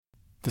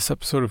This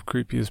episode of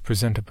Creepy is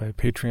presented by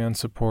Patreon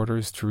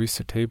supporters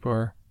Teresa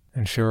Tabor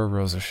and Shara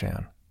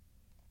Rosashan.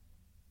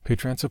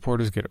 Patreon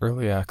supporters get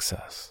early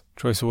access,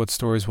 choice of what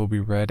stories will be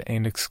read,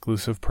 and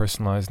exclusive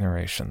personalized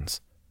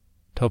narrations.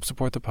 To help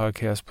support the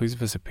podcast, please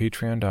visit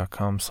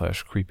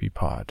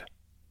patreon.com/creepypod.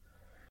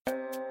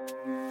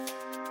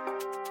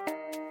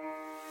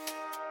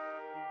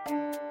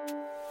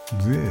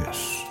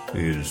 This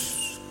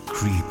is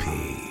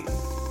Creepy,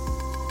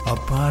 a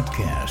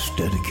podcast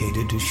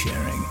dedicated to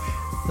sharing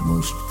the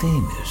most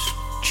famous,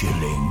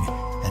 chilling,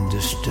 and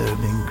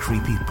disturbing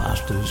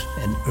creepypastas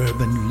and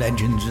urban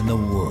legends in the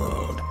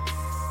world.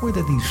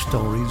 Whether these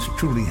stories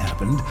truly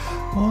happened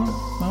or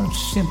are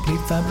simply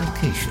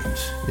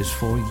fabrications is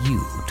for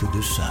you to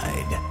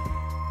decide.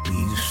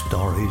 These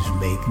stories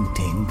may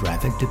contain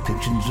graphic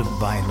depictions of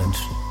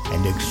violence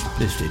and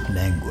explicit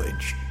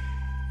language.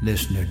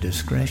 Listener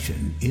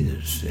discretion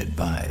is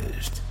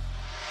advised.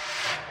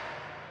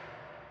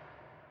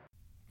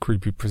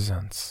 Creepy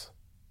presents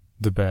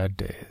The Bad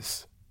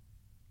Days,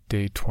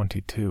 Day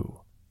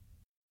 22.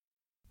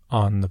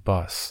 On the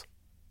Bus.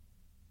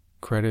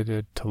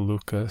 Credited to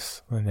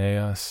Lucas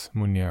Linnaeus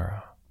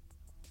Munera.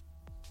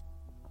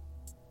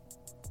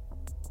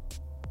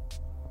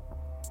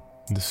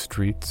 The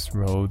streets,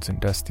 roads, and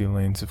dusty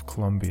lanes of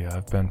Colombia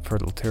have been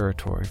fertile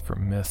territory for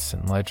myths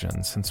and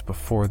legends since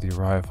before the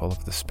arrival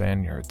of the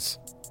Spaniards.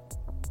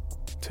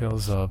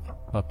 Tales of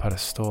La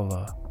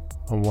Parastola,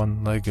 a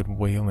one-legged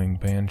wailing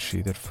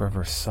banshee that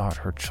forever sought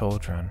her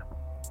children,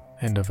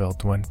 and of El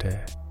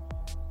Duende,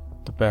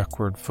 the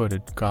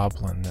backward-footed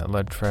goblin that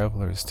led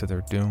travelers to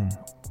their doom,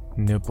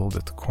 nibbled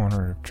at the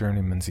corner of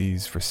journeyman's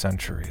ease for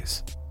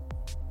centuries.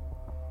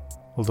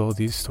 Although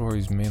these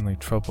stories mainly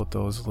troubled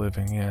those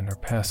living in or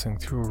passing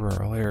through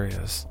rural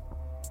areas,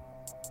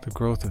 the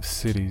growth of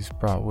cities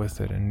brought with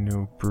it a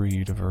new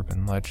breed of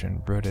urban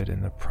legend rooted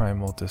in the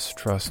primal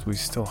distrust we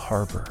still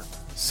harbor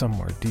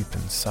somewhere deep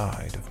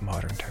inside of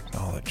modern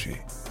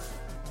technology.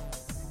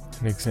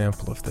 An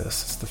example of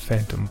this is the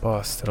phantom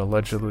bus that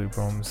allegedly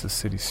roams the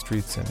city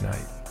streets at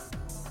night.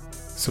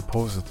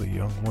 Supposedly,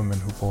 young women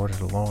who board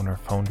it alone are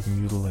found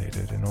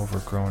mutilated in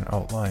overgrown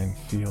outlying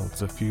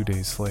fields a few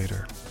days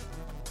later,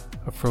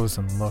 a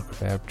frozen look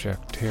of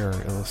abject terror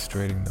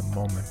illustrating the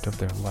moment of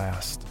their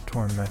last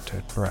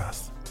tormented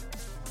breath.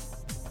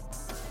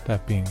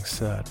 That being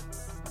said,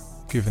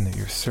 given that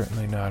you're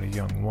certainly not a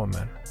young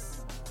woman,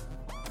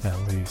 at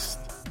least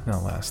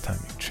not last time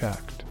you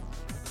checked,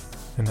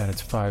 and that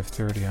it's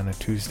 5:30 on a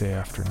Tuesday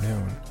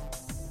afternoon,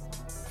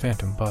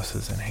 phantom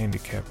buses and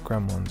handicapped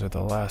gremlins are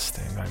the last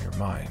thing on your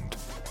mind.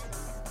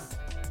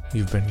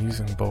 You've been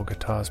using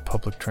Bogota's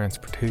public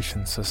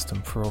transportation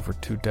system for over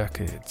 2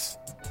 decades,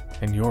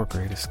 and your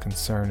greatest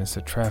concern is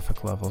that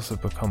traffic levels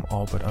have become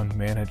all but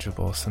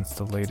unmanageable since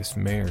the latest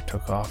mayor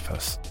took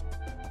office.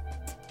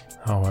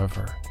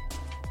 However,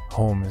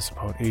 home is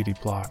about 80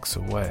 blocks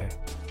away,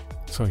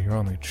 so your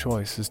only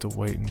choice is to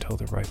wait until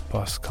the right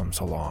bus comes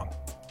along.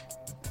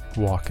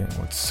 Walking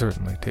would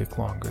certainly take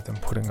longer than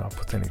putting up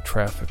with any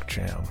traffic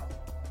jam.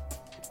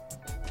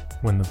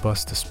 When the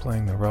bus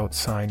displaying the route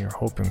sign you're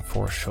hoping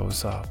for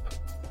shows up,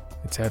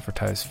 its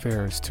advertised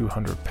fare is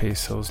 200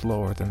 pesos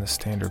lower than the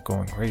standard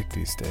going rate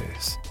these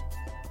days.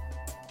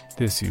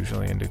 This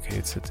usually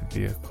indicates that the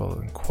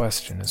vehicle in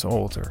question is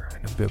older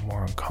and a bit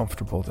more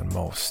uncomfortable than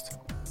most.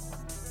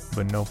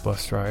 But no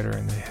bus rider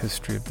in the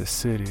history of the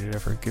city had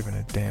ever given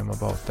a damn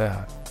about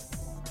that.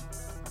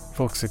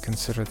 Folks that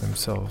consider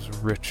themselves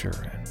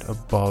richer and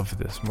above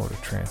this mode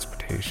of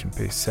transportation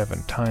pay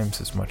 7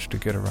 times as much to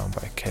get around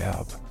by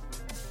cab,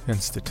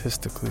 and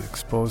statistically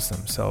expose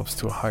themselves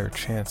to a higher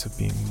chance of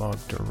being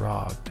mugged or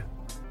robbed.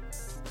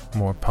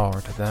 More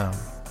power to them,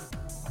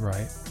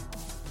 right?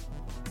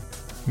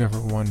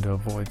 Never one to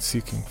avoid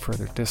seeking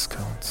further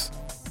discounts.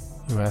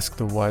 You ask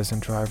the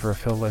wizened driver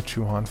if he'll let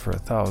you on for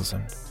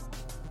 1,000.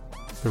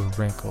 The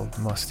wrinkled,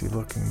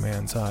 musty-looking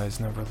man's eyes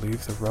never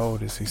leave the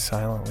road as he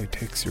silently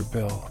takes your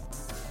bill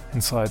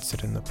and slides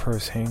it in the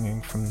purse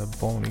hanging from the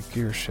bony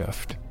gear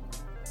shift.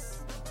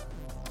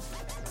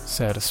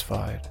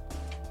 Satisfied,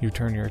 you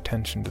turn your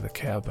attention to the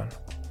cabin.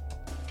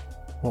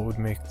 What would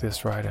make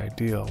this ride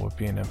ideal would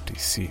be an empty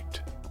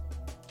seat.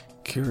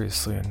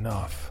 Curiously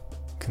enough,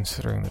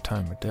 considering the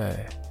time of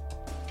day,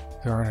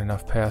 there aren't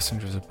enough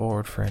passengers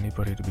aboard for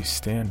anybody to be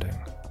standing.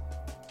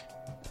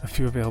 A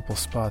few available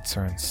spots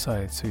are in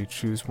sight, so you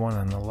choose one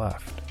on the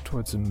left,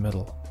 towards the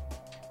middle.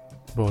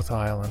 Both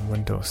aisle and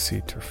window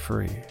seats are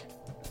free,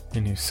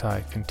 and you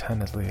sigh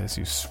contentedly as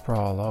you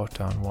sprawl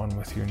out on one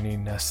with your knee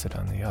nested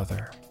on the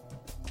other.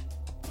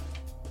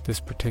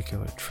 This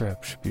particular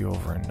trip should be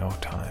over in no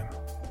time.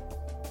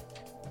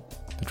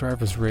 The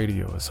driver's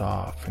radio is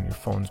off, and your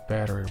phone's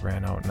battery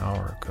ran out an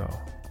hour ago,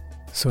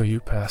 so you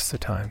pass the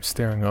time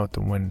staring out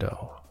the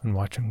window and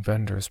watching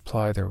vendors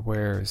ply their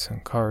wares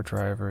and car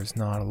drivers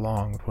nod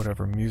along with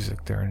whatever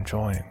music they're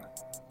enjoying.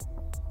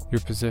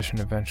 Your position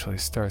eventually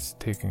starts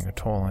taking a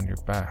toll on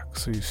your back,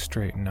 so you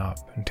straighten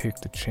up and take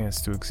the chance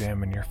to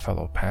examine your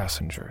fellow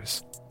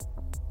passengers.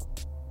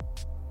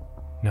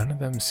 None of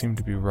them seem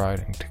to be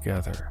riding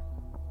together.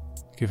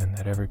 given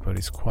that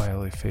everybody's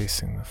quietly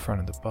facing the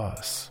front of the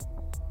bus.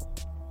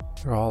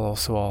 They're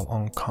also all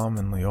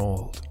uncommonly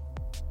old.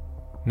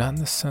 Not in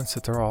the sense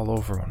that they're all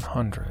over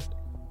 100,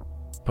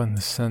 but in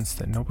the sense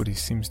that nobody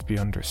seems to be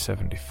under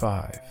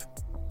 75.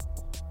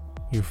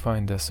 You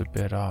find this a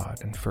bit odd,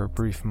 and for a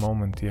brief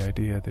moment the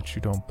idea that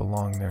you don't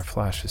belong there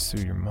flashes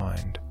through your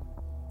mind.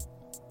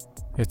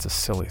 It's a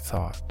silly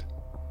thought,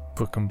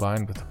 but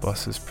combined with the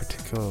bus's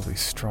particularly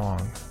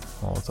strong,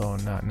 although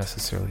not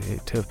necessarily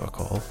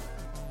atypical,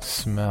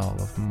 smell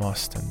of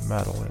must and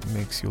metal, it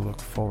makes you look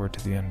forward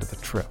to the end of the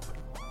trip.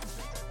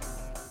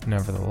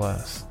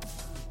 Nevertheless,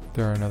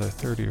 there are another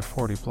 30 or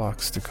 40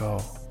 blocks to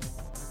go.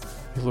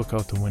 You look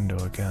out the window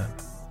again,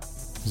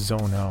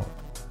 zone out,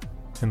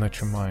 and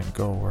let your mind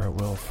go where it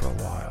will for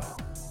a while.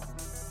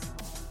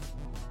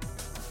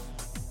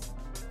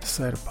 The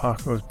sight of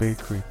Paco's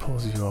Bakery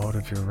pulls you out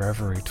of your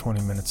reverie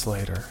 20 minutes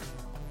later.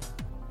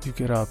 You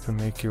get up and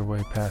make your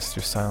way past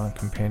your silent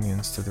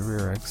companions to the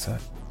rear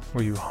exit,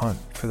 where you hunt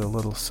for the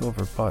little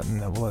silver button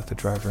that will let the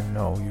driver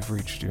know you've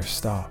reached your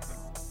stop.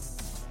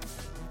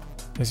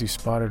 As you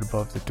spot it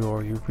above the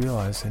door, you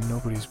realize that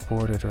nobody's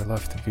boarded or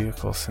left the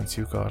vehicle since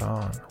you got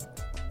on,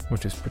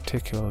 which is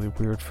particularly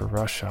weird for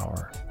rush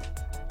hour.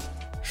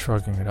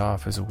 Shrugging it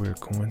off as a weird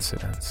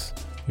coincidence,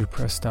 you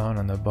press down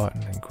on the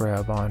button and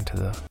grab onto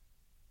the...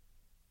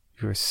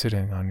 You are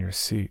sitting on your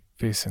seat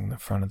facing the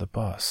front of the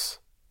bus.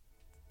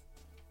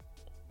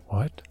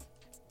 What?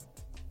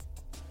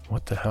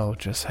 What the hell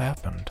just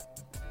happened?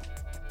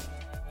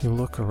 You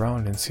look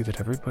around and see that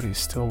everybody's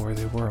still where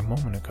they were a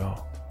moment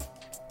ago.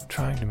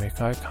 Trying to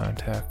make eye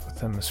contact with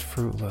them is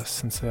fruitless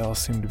since they all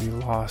seem to be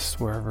lost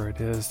wherever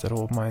it is that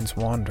old minds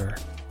wander.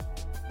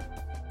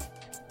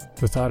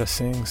 The thought of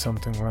saying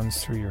something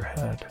runs through your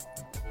head,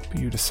 but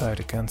you decide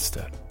against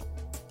it.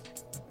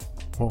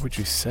 What would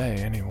you say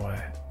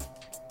anyway?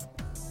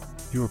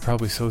 You were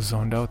probably so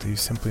zoned out that you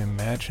simply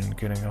imagined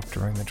getting up to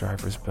ring the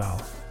driver's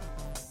bell.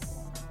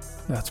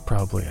 That's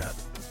probably it.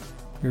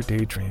 Your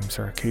daydreams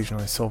are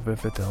occasionally so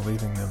vivid that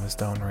leaving them is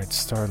downright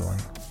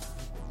startling.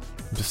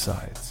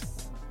 Besides,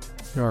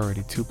 you're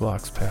already 2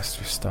 blocks past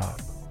your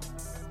stop.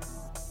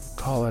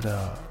 Call it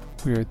a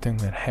weird thing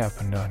that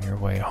happened on your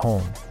way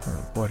home, or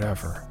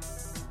whatever.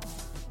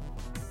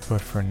 But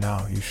for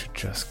now, you should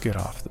just get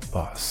off the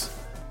bus.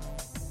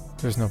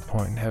 There's no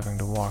point in having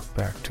to walk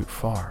back too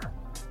far.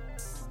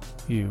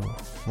 You,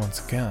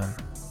 once again,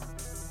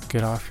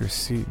 get off your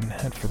seat and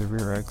head for the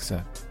rear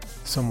exit,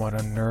 somewhat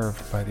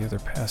unnerved by the other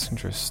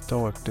passengers'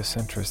 stoic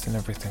disinterest in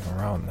everything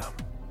around them.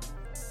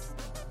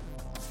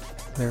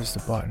 There's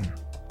the button,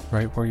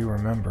 right where you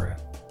remember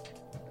it.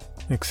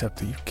 Except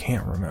that you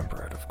can't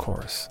remember it, of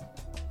course,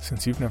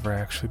 since you've never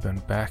actually been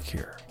back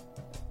here.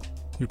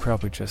 You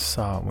probably just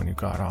saw it when you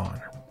got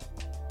on.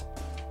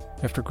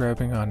 After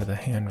grabbing onto the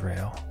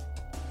handrail,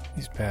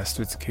 these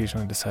bastards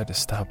occasionally decide to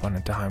stop on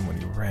a dime when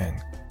you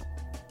ring.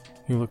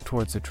 You look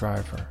towards the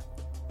driver,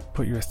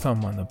 put your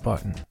thumb on the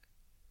button.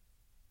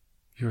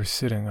 You are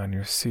sitting on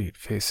your seat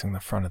facing the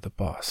front of the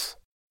bus.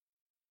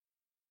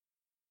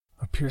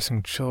 A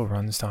piercing chill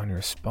runs down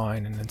your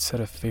spine, and instead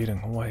of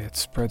fading away, it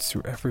spreads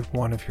through every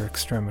one of your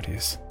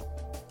extremities.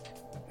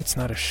 It's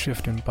not a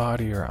shift in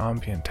body or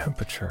ambient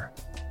temperature.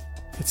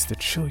 It's the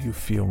chill you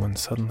feel when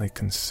suddenly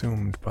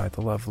consumed by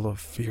the level of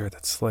fear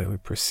that slightly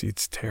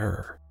precedes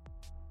terror.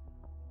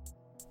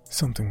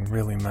 Something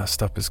really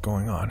messed up is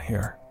going on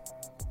here.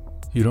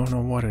 You don't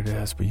know what it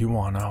is, but you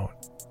want out.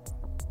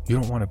 You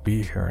don't want to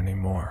be here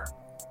anymore.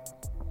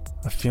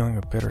 A feeling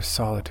of bitter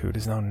solitude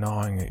is now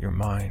gnawing at your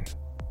mind.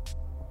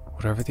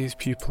 Whatever these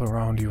people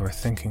around you are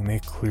thinking, they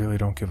clearly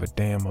don't give a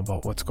damn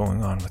about what's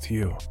going on with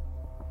you.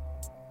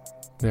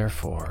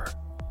 Therefore,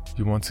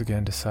 you once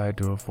again decide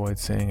to avoid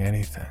saying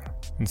anything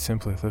and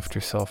simply lift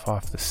yourself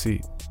off the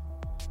seat,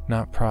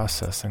 not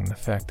processing the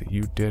fact that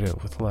you did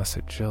it with less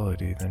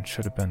agility than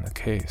should have been the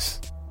case.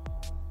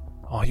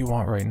 All you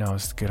want right now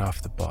is to get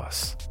off the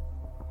bus.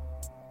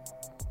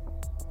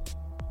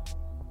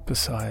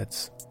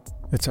 Besides,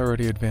 it's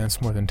already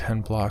advanced more than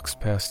 10 blocks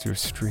past your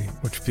street,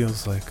 which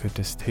feels like a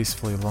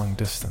distastefully long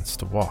distance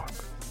to walk.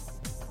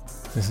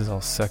 This is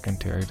all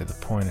secondary to the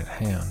point at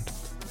hand.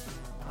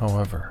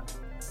 However,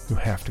 you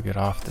have to get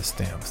off this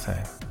damn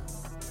thing.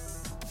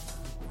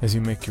 As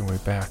you make your way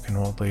back, an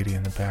old lady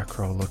in the back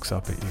row looks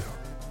up at you.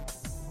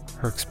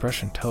 Her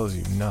expression tells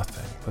you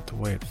nothing but the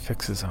way it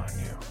fixes on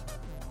you,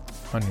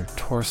 on your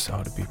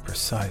torso to be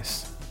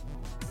precise,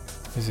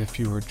 as if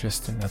you were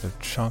just another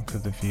chunk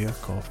of the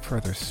vehicle,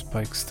 further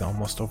spikes the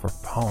almost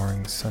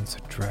overpowering sense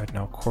of dread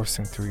now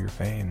coursing through your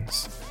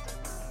veins.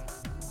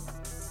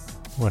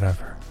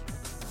 Whatever.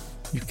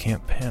 You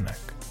can't panic.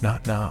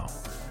 Not now.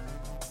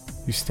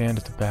 You stand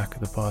at the back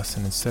of the bus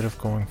and instead of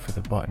going for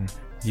the button,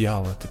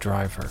 yell at the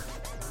driver.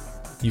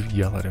 You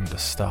yell at him to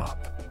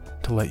stop,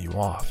 to let you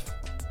off,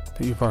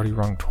 that you've already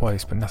rung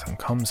twice but nothing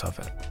comes of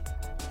it.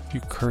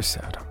 You curse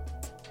at him,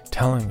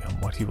 telling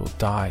him what he will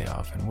die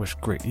of and wish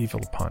great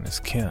evil upon his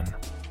kin.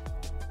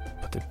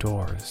 But the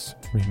doors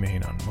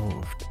remain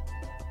unmoved.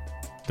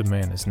 The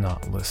man is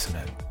not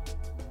listening,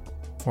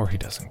 or he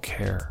doesn't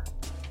care.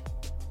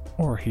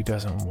 or he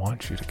doesn't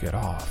want you to get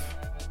off.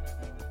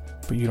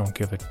 But you don't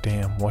give a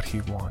damn what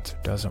he wants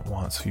or doesn't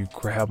want, so you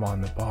grab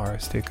on the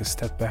bars, take a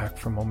step back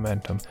for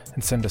momentum,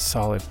 and send a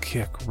solid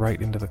kick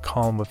right into the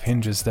column of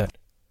hinges that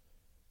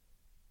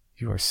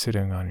you are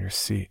sitting on your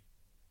seat,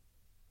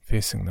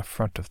 facing the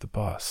front of the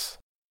bus.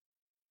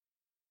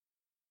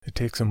 It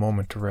takes a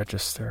moment to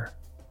register,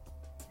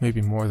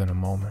 maybe more than a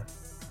moment,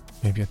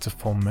 maybe it's a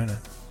full minute.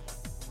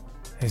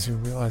 As you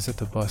realize that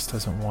the bus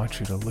doesn't want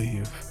you to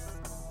leave,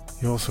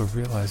 you also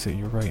realize that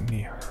your right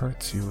knee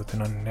hurts you with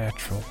an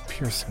unnatural,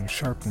 piercing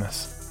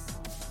sharpness.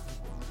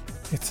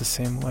 It's the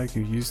same leg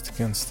you used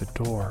against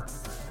the door,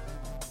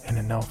 and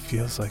it now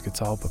feels like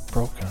it's all but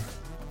broken.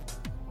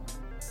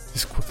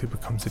 This quickly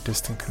becomes a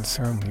distant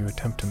concern when you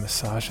attempt to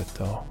massage it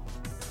though,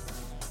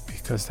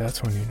 because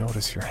that's when you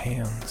notice your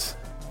hands.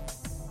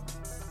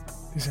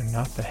 These are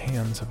not the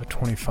hands of a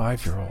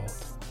 25-year-old.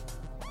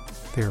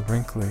 They are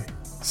wrinkly,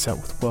 set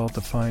with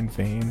well-defined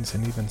veins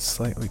and even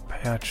slightly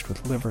patched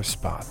with liver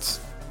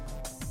spots.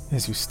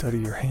 As you study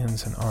your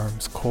hands and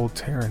arms, cold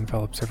terror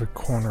envelops every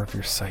corner of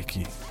your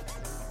psyche.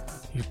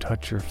 You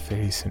touch your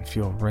face and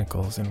feel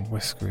wrinkles and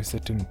whiskers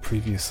that didn't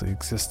previously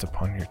exist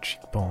upon your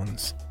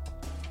cheekbones.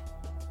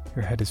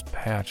 Your head is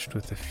patched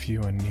with a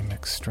few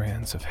anemic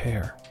strands of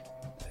hair.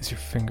 As your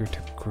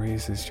fingertip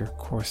grazes your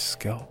coarse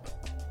scalp,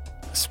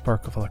 a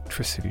spark of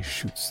electricity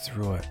shoots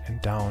through it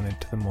and down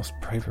into the most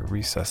private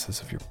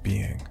recesses of your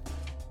being.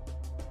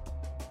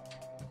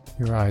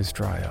 Your eyes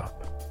dry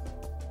up,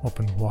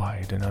 open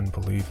wide and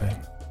unbelieving,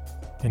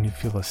 and you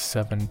feel a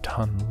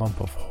 7-ton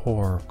lump of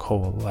horror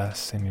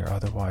coalesce in your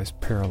otherwise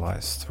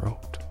paralyzed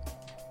throat.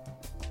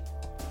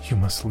 You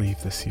must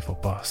leave this evil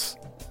bus.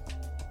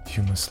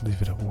 You must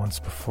leave it at once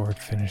before it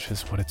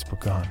finishes what it's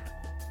begun.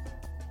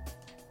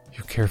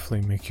 You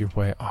carefully make your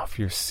way off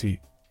your seat,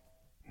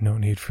 no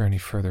need for any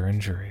further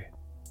injury,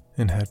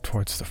 and head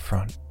towards the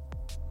front,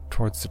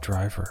 towards the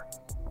driver.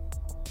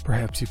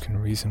 Perhaps you can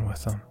reason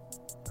with him,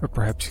 or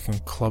perhaps you can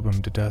club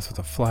him to death with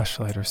a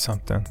flashlight or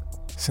something,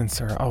 since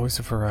there are always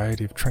a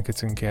variety of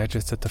trinkets and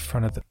gadgets at the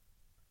front of the...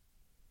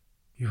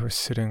 You are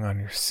sitting on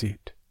your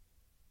seat,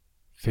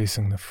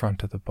 facing the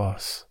front of the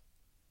bus.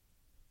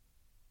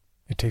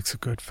 It takes a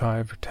good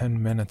 5 or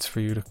 10 minutes for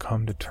you to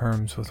come to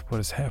terms with what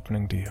is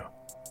happening to you,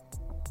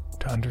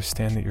 to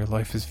understand that your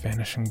life is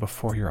vanishing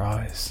before your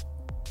eyes.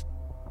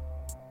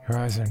 Your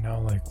eyes are now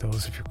like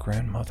those of your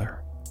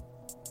grandmother.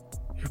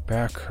 Your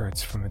back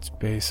hurts from its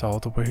base all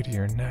the way to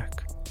your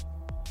neck,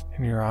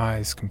 and your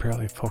eyes can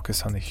barely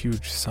focus on the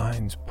huge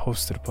signs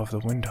posted above the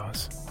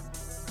windows.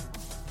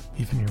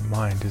 Even your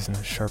mind isn't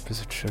as sharp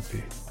as it should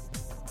be.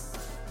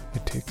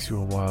 It takes you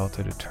a while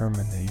to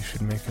determine that you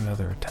should make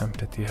another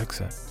attempt at the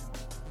exit.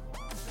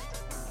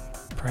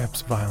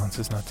 Perhaps violence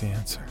is not the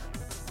answer.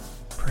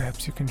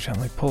 Perhaps you can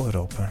gently pull it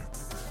open.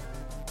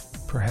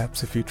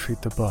 Perhaps if you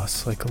treat the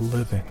bus like a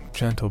living,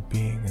 gentle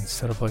being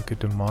instead of like a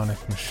demonic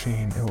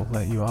machine, it will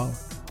let you out.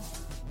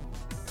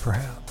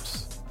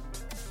 Perhaps.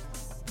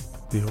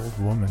 The old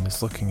woman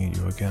is looking at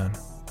you again.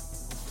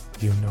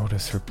 You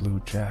notice her blue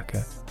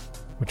jacket,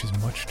 which is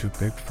much too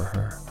big for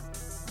her.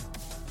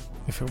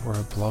 If it were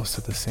a blouse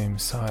of the same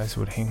size, it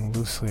would hang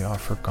loosely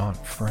off her gaunt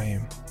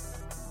frame.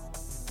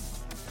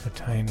 A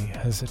tiny,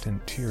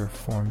 hesitant tear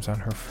forms on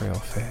her frail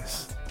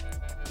face,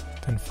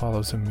 then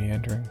follows a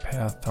meandering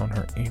path down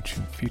her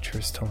ancient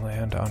features to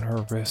land on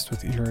her wrist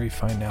with eerie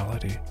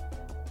finality.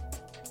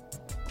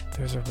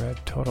 There's a red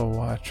Total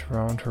watch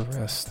around her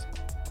wrist,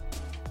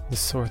 the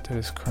sort that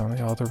is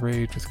currently all the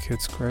rage with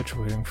kids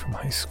graduating from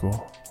high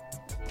school.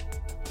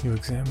 You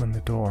examine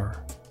the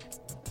door.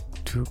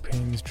 2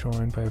 panes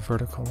joined by a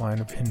vertical line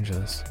of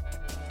hinges,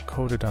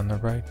 coated on the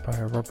right by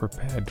a rubber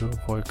pad to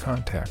avoid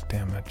contact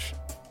damage.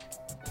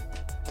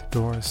 The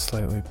door is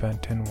slightly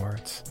bent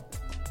inwards,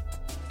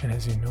 and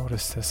as you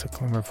notice this, a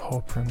glimmer of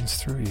hope runs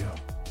through you.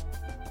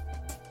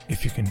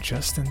 If you can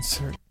just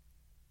insert...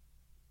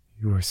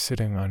 You are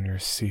sitting on your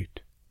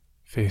seat,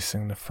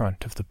 facing the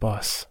front of the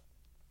bus.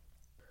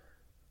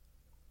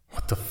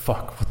 What the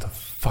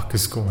fuck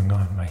is going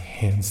on? My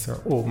hands,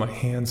 they're old. My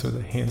hands are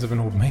the hands of an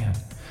old man.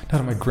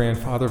 Not of my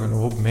grandfather, of an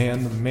old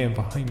man. The man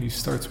behind you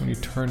starts when you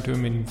turn to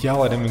him and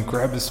yell at him and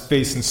grab his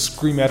face and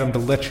scream at him to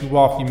let you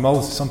off. He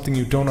mouths something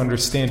you don't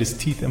understand. His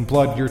teeth and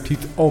blood, your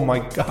teeth. Oh my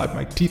god,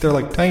 my teeth are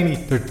like tiny.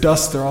 They're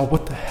dust, they're all,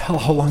 what the hell?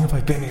 How long have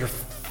I been here?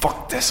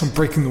 Fuck this, I'm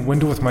breaking the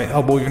window with my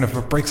elbow. Even if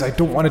it breaks, I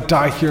don't want to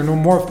die here no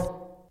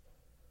more.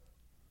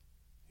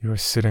 You are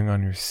sitting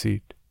on your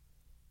seat,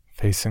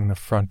 facing the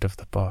front of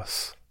the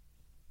bus.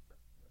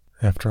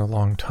 After a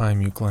long time,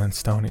 you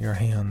glance down at your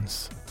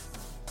hands.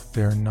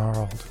 They are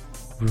gnarled,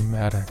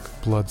 rheumatic,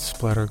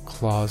 blood-splattered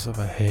claws of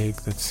a hag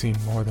that's seen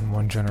more than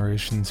one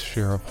generation's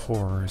share of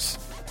horrors.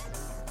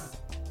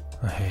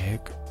 A hag?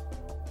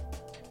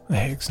 A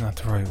hag's not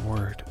the right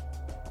word.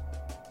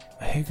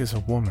 A hag is a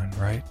woman,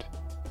 right?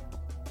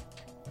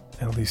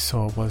 At least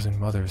so it was in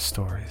Mother's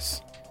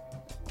stories,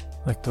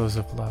 like those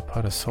of La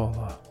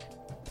Patasola.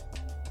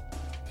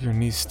 Your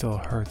knee still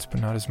hurts,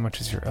 but not as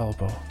much as your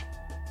elbow.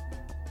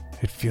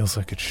 It feels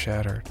like it's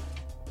shattered.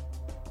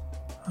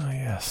 Ah,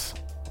 yes.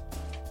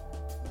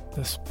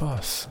 This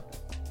bus.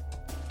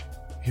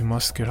 You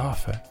must get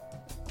off it.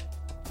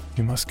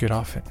 You must get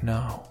off it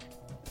now.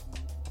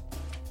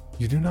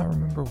 You do not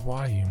remember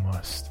why you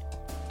must,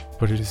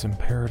 but it is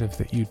imperative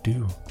that you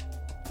do.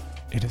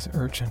 It is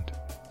urgent.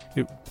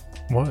 It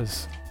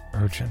was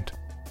urgent.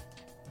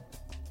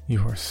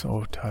 You are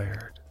so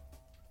tired.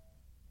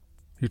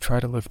 You try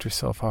to lift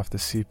yourself off the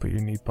seat, but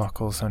your knee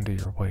buckles under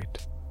your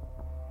weight.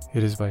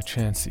 It is by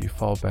chance that you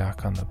fall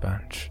back on the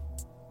bench.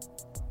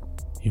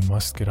 You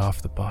must get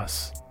off the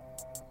bus.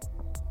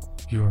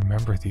 You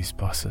remember these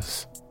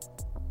buses.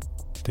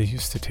 They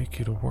used to take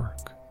you to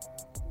work.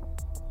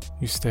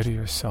 You steady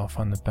yourself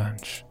on the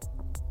bench.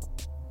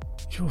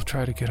 You will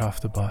try to get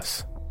off the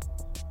bus,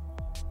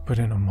 but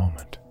in a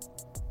moment,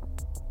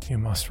 you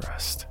must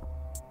rest.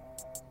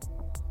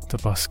 The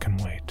bus can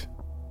wait.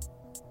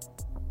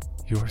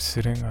 You are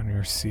sitting on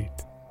your seat,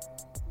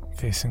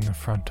 facing the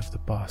front of the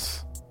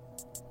bus.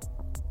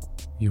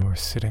 You are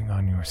sitting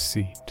on your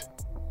seat,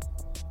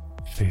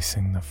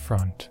 facing the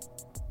front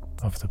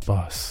of the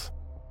bus.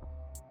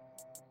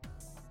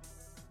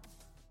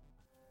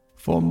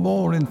 For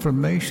more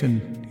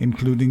information,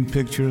 including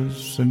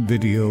pictures and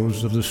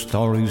videos of the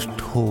stories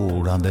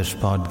told on this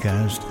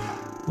podcast,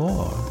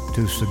 or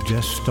to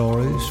suggest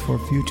stories for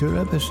future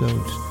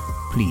episodes,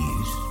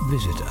 please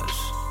visit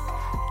us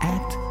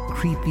at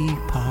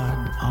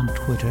CreepyPod on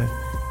Twitter,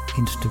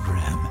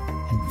 Instagram,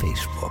 and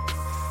Facebook,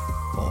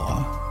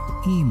 or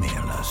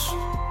email us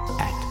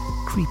at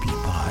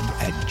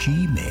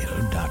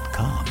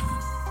creepypod@gmail.com.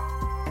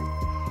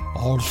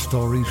 All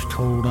stories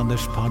told on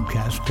this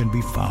podcast can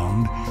be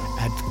found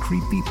at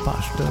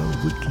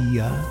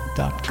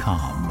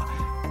creepypastawikia.com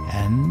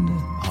and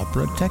are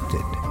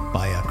protected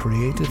by a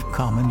Creative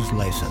Commons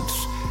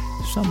license.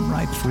 Some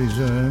rights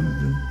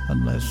reserved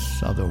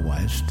unless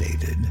otherwise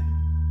stated.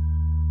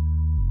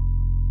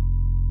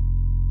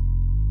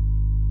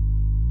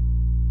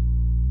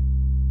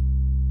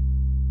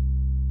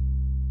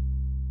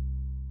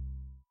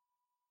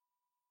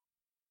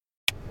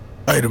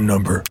 Item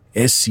number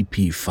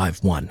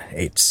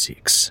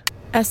SCP-5186.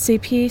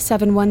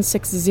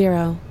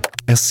 SCP-7160.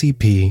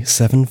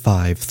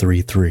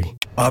 SCP-7533.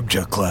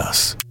 Object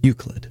Class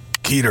Euclid.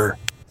 Keter.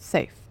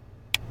 Safe.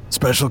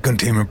 Special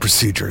Containment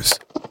Procedures.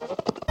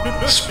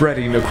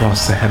 Spreading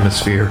across the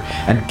hemisphere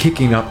and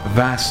kicking up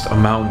vast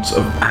amounts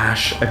of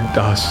ash and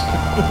dust.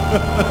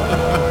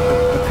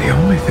 The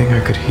only thing I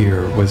could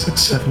hear was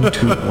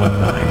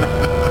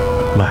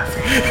 7219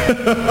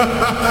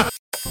 laughing.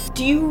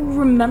 Do you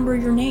remember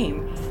your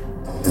name?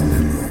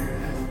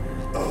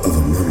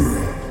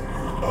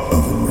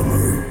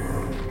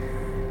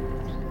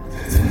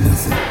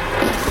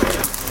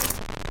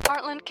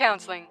 Heartland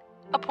Counseling.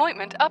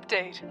 Appointment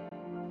update.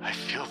 I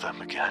feel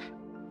them again.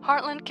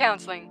 Heartland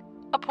Counseling.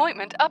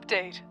 Appointment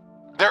update.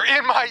 They're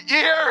in my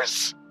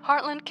ears!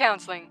 Heartland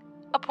Counseling.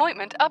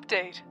 Appointment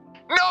update.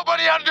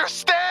 Nobody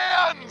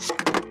understands!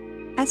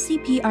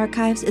 SCP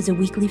Archives is a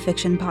weekly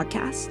fiction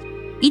podcast.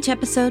 Each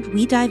episode,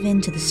 we dive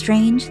into the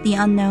strange, the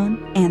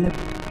unknown, and the...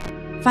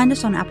 Find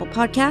us on Apple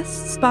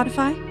Podcasts,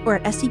 Spotify, or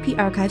at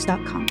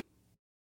scparchives.com.